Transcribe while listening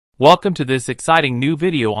Welcome to this exciting new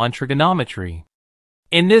video on trigonometry.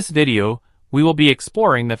 In this video, we will be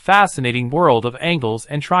exploring the fascinating world of angles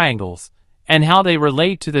and triangles, and how they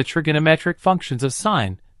relate to the trigonometric functions of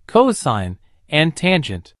sine, cosine, and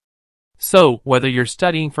tangent. So, whether you're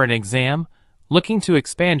studying for an exam, looking to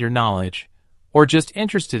expand your knowledge, or just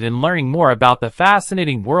interested in learning more about the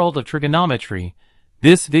fascinating world of trigonometry,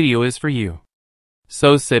 this video is for you.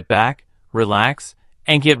 So sit back, relax,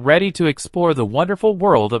 and get ready to explore the wonderful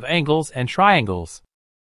world of angles and triangles.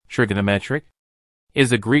 Trigonometric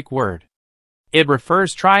is a Greek word. It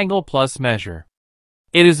refers triangle plus measure.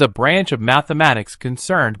 It is a branch of mathematics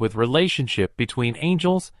concerned with relationship between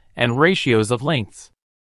angles and ratios of lengths.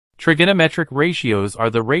 Trigonometric ratios are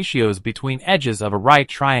the ratios between edges of a right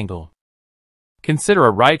triangle. Consider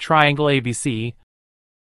a right triangle ABC.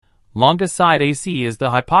 Longest side AC is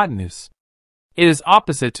the hypotenuse. It is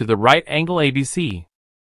opposite to the right angle ABC.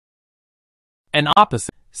 An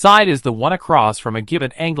opposite side is the one across from a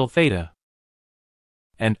given angle theta.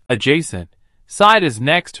 An adjacent side is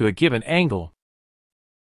next to a given angle,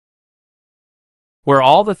 where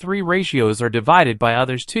all the three ratios are divided by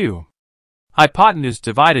others too. Hypotenuse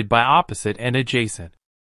divided by opposite and adjacent.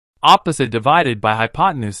 Opposite divided by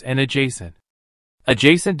hypotenuse and adjacent.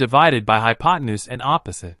 Adjacent divided by hypotenuse and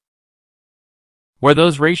opposite, where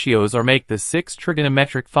those ratios are make the six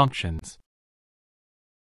trigonometric functions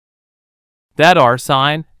that are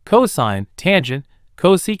sine, cosine, tangent,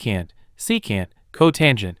 cosecant, secant,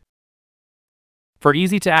 cotangent. For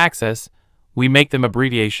easy to access, we make them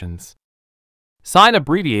abbreviations. Sine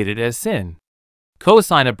abbreviated as sin,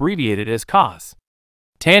 cosine abbreviated as cos,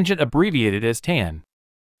 tangent abbreviated as tan,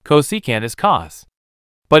 cosecant as cos.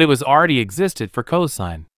 But it was already existed for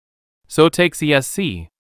cosine, so take CSC.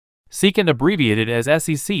 Secant abbreviated as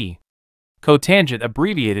SEC, cotangent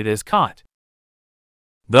abbreviated as cot.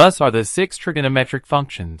 Thus are the six trigonometric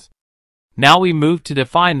functions. Now we move to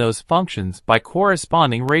define those functions by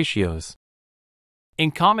corresponding ratios.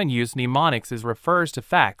 In common use, mnemonics refers to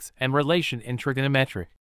facts and relation in trigonometric.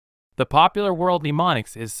 The popular word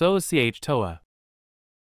mnemonics is so ch toa,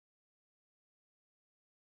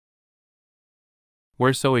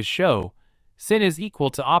 where so is show, sin is equal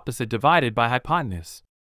to opposite divided by hypotenuse.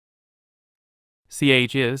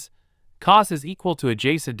 Ch is, cos is equal to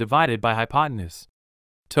adjacent divided by hypotenuse.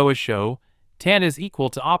 To is show, tan is equal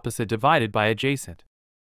to opposite divided by adjacent.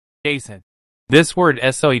 Adjacent. This word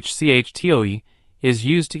SOHCHTOE is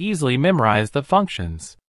used to easily memorize the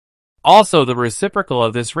functions. Also, the reciprocal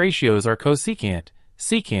of this ratios are cosecant,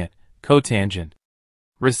 secant, cotangent.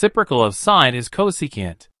 Reciprocal of sine is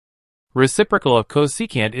cosecant. Reciprocal of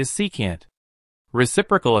cosecant is secant.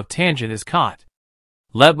 Reciprocal of tangent is cot.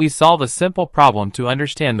 Let we solve a simple problem to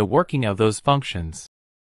understand the working of those functions.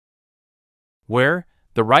 Where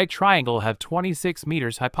the right triangle have 26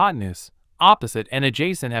 meters hypotenuse, opposite and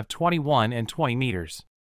adjacent have 21 and 20 meters.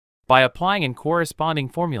 By applying in corresponding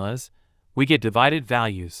formulas, we get divided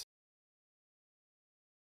values.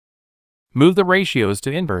 Move the ratios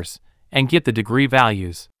to inverse and get the degree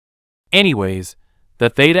values. Anyways, the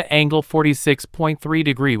theta angle 46.3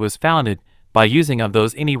 degree was founded by using of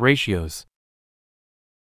those any ratios.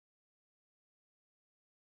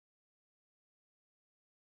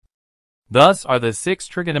 Thus are the six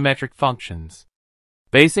trigonometric functions.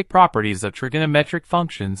 Basic properties of trigonometric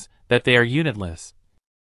functions that they are unitless.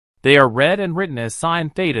 They are read and written as sine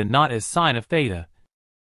theta, not as sine of theta.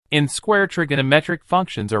 In square, trigonometric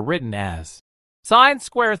functions are written as sine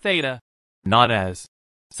square theta, not as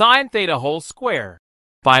sine theta whole square.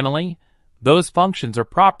 Finally, those functions are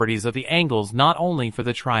properties of the angles not only for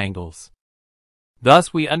the triangles.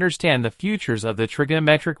 Thus we understand the features of the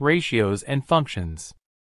trigonometric ratios and functions.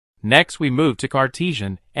 Next we move to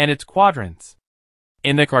Cartesian and its quadrants.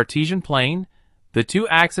 In the Cartesian plane, the two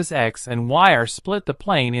axes x and y are split the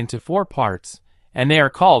plane into four parts, and they are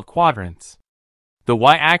called quadrants. The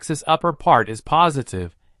y-axis upper part is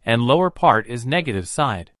positive, and lower part is negative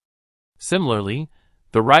side. Similarly,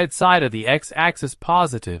 the right side of the x-axis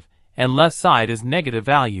positive, and left side is negative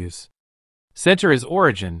values. Center is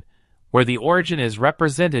origin, where the origin is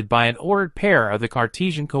represented by an ordered pair of the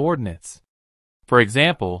Cartesian coordinates. For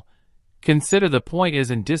example, consider the point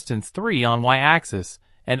is in distance 3 on y-axis,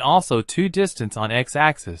 and also 2 distance on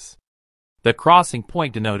x-axis. The crossing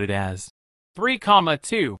point denoted as 3,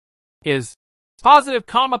 2 is positive,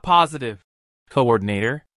 positive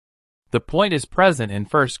coordinator. The point is present in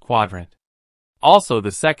first quadrant. Also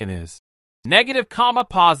the second is negative,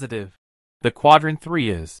 positive. The quadrant 3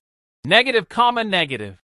 is negative,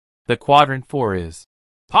 negative. The quadrant 4 is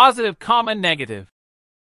positive, negative.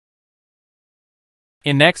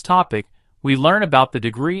 In next topic, we learn about the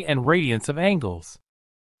degree and radiance of angles.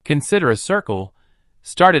 Consider a circle,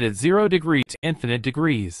 started at 0 degree to infinite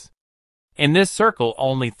degrees. In this circle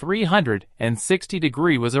only 360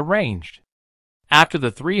 degree was arranged. After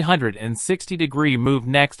the 360 degree move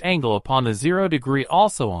next angle upon the 0 degree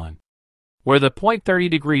also on, where the point 30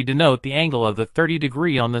 degree denote the angle of the 30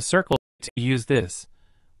 degree on the circle. To use this,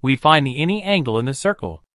 we find the any angle in the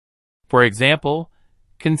circle. For example,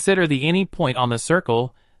 consider the any point on the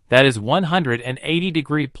circle, that is 180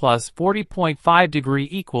 degree plus 40.5 degree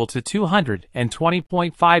equal to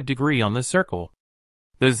 220.5 degree on the circle.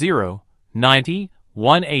 The 0, 90,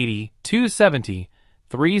 180, 270,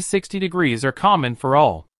 360 degrees are common for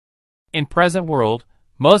all. In present world,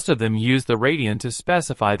 most of them use the radian to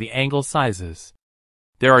specify the angle sizes.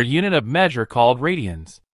 There are unit of measure called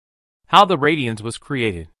radians. How the radians was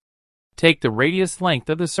created. Take the radius length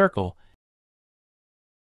of the circle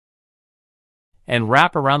and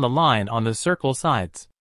wrap around the line on the circle sides.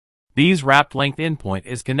 These wrapped length endpoint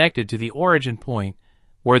is connected to the origin point,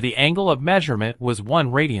 where the angle of measurement was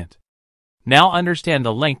 1 radian. Now understand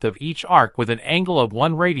the length of each arc with an angle of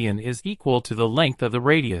 1 radian is equal to the length of the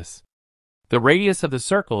radius. The radius of the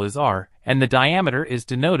circle is r, and the diameter is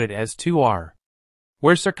denoted as 2r,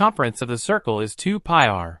 where circumference of the circle is 2 pi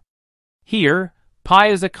r. Here, pi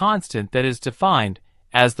is a constant that is defined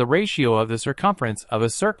as the ratio of the circumference of a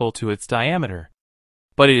circle to its diameter,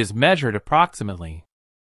 but it is measured approximately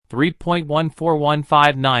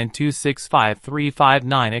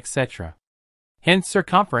 3.14159265359 etc. Hence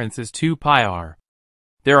circumference is 2 pi r.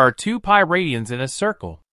 There are 2 pi radians in a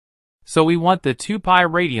circle, so we want the 2 pi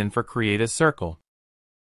radian for create a circle.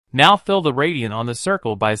 Now fill the radian on the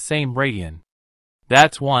circle by same radian.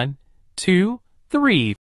 That's 1, 2,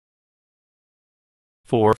 3,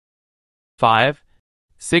 4, 5,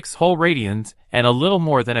 6 whole radians, and a little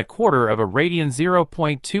more than a quarter of a radian.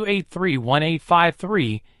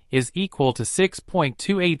 0.2831853 is equal to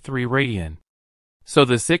 6.283 radian. So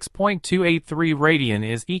the 6.283 radian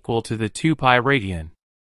is equal to the 2 pi radian.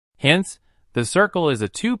 Hence, the circle is a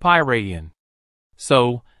 2 pi radian.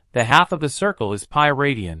 So, the half of the circle is pi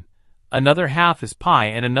radian, another half is pi,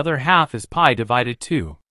 and another half is pi divided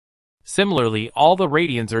 2. Similarly, all the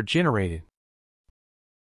radians are generated.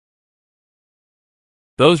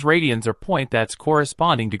 Those radians are point that's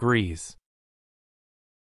corresponding degrees.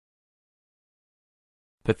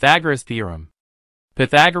 Pythagoras Theorem.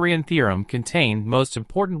 Pythagorean theorem contained most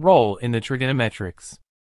important role in the trigonometrics.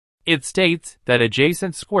 It states that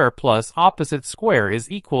adjacent square plus opposite square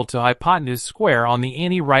is equal to hypotenuse square on the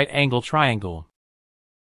any right angle triangle.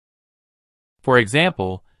 For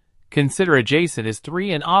example, consider adjacent is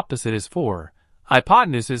 3 and opposite is 4,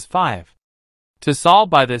 hypotenuse is 5. To solve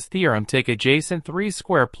by this theorem, take adjacent 3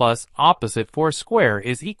 square plus opposite 4 square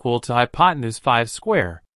is equal to hypotenuse 5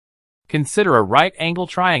 square. Consider a right angle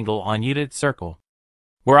triangle on unit circle,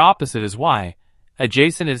 where opposite is y,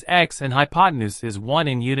 adjacent is x, and hypotenuse is 1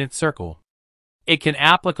 in unit circle. It can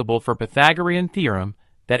applicable for Pythagorean theorem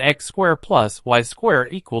that x square plus y square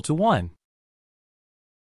equal to 1.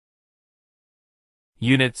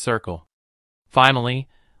 Unit circle. Finally,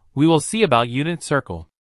 we will see about unit circle.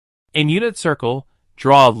 In unit circle,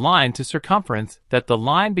 draw a line to circumference that the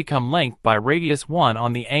line become length by radius 1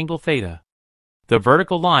 on the angle theta. The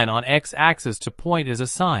vertical line on x-axis to point is a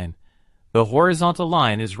sine. The horizontal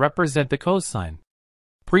line is represent the cosine.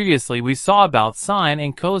 Previously we saw about sine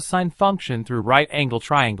and cosine function through right angle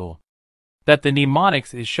triangle. That the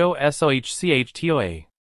mnemonics is show SOHCHTOA.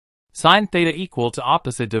 Sine theta equal to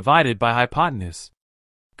opposite divided by hypotenuse.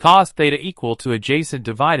 Cos theta equal to adjacent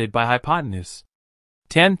divided by hypotenuse.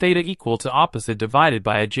 Tan theta equal to opposite divided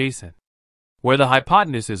by adjacent, where the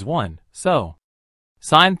hypotenuse is 1, so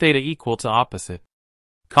sine theta equal to opposite,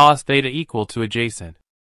 cos theta equal to adjacent.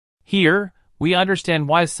 Here, we understand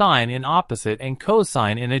why sine in opposite and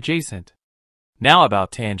cosine in adjacent. Now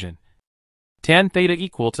about tangent. Tan theta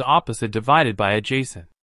equal to opposite divided by adjacent.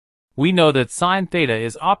 We know that sine theta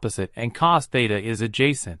is opposite and cos theta is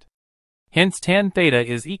adjacent. Hence tan theta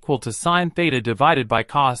is equal to sine theta divided by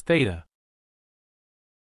cos theta.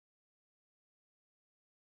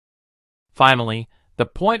 Finally, the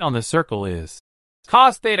point on the circle is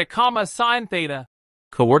cos theta, sine theta,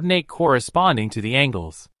 coordinate corresponding to the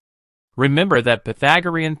angles. Remember that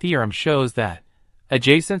Pythagorean theorem shows that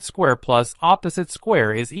adjacent square plus opposite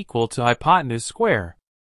square is equal to hypotenuse square.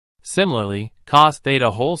 Similarly, cos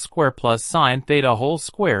theta whole square plus sine theta whole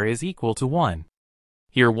square is equal to 1.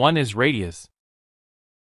 Here 1 is radius.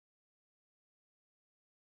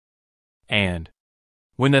 And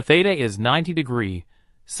when the theta is 90 degree,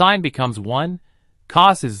 sine becomes 1,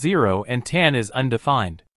 cos is 0, and tan is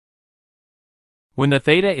undefined. When the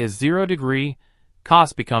theta is 0 degree,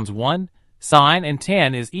 cos becomes 1, sine and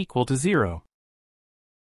tan is equal to 0.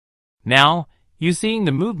 Now, you seeing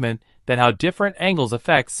the movement that how different angles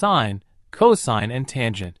affect sine, cosine, and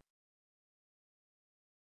tangent.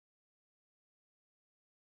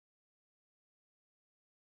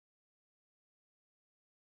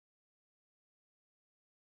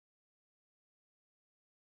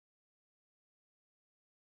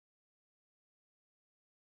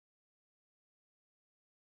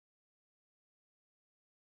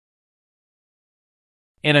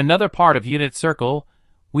 In another part of unit circle,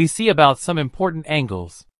 we see about some important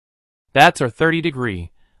angles. That's our 30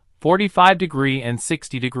 degree, 45 degree, and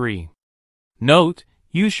 60 degree. Note,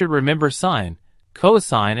 you should remember sine,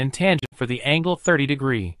 cosine, and tangent for the angle 30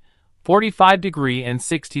 degree, 45 degree, and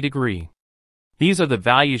 60 degree. These are the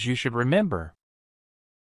values you should remember.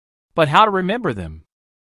 But how to remember them?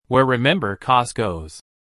 Where remember cos goes.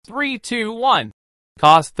 3, 2, 1.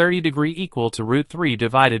 Cos 30 degree equal to root 3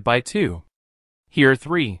 divided by 2. Here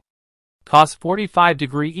 3. Cos 45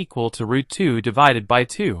 degree equal to root 2 divided by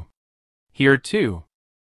 2. Here 2.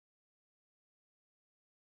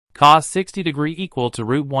 Cos 60 degree equal to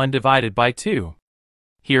root 1 divided by 2.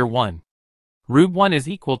 Here 1. Root 1 is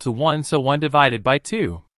equal to 1, so 1 divided by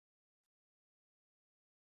 2.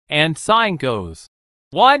 And sine goes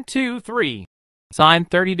 1, 2, 3. Sine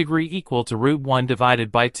 30 degree equal to root 1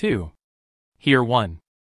 divided by 2. Here 1.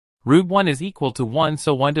 Root 1 is equal to 1,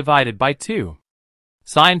 so 1 divided by 2.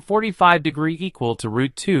 Sine 45 degree equal to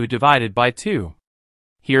root 2 divided by 2.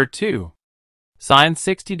 Here 2. Sine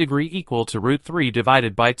 60 degree equal to root 3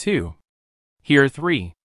 divided by 2. Here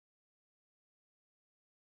 3.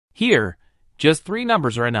 Here, just 3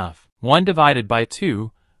 numbers are enough. 1 divided by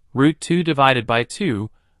 2, root 2 divided by 2,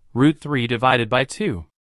 root 3 divided by 2.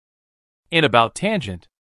 In about tangent,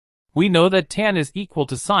 we know that tan is equal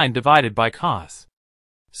to sine divided by cos.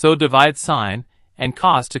 So divide sine and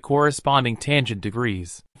cos to corresponding tangent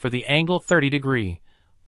degrees for the angle 30 degree,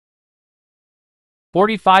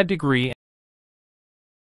 45 degree,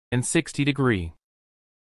 and 60 degree.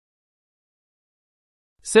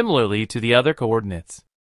 Similarly to the other coordinates,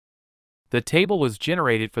 the table was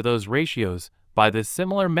generated for those ratios by this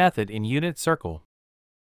similar method in unit circle.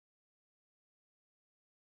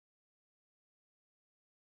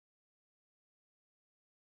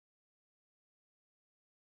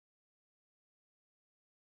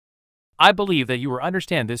 I believe that you will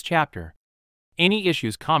understand this chapter. Any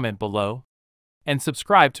issues, comment below and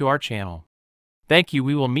subscribe to our channel. Thank you.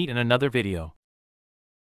 We will meet in another video.